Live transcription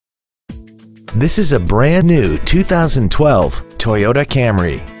This is a brand new 2012 Toyota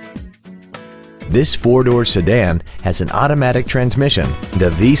Camry. This four-door sedan has an automatic transmission and a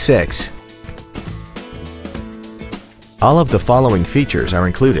V6. All of the following features are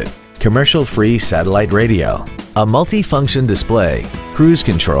included: commercial-free satellite radio, a multi-function display, cruise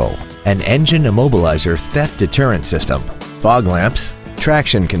control, an engine immobilizer theft deterrent system, fog lamps,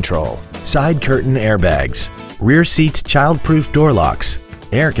 traction control, side curtain airbags, rear seat child-proof door locks,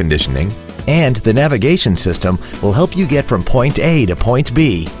 air conditioning, and the navigation system will help you get from point A to point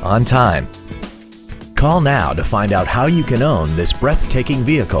B on time. Call now to find out how you can own this breathtaking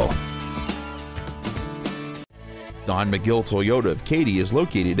vehicle. Don McGill Toyota of Katy is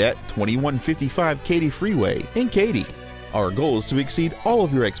located at 2155 Katy Freeway in Katy. Our goal is to exceed all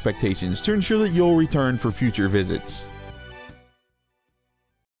of your expectations to ensure that you'll return for future visits.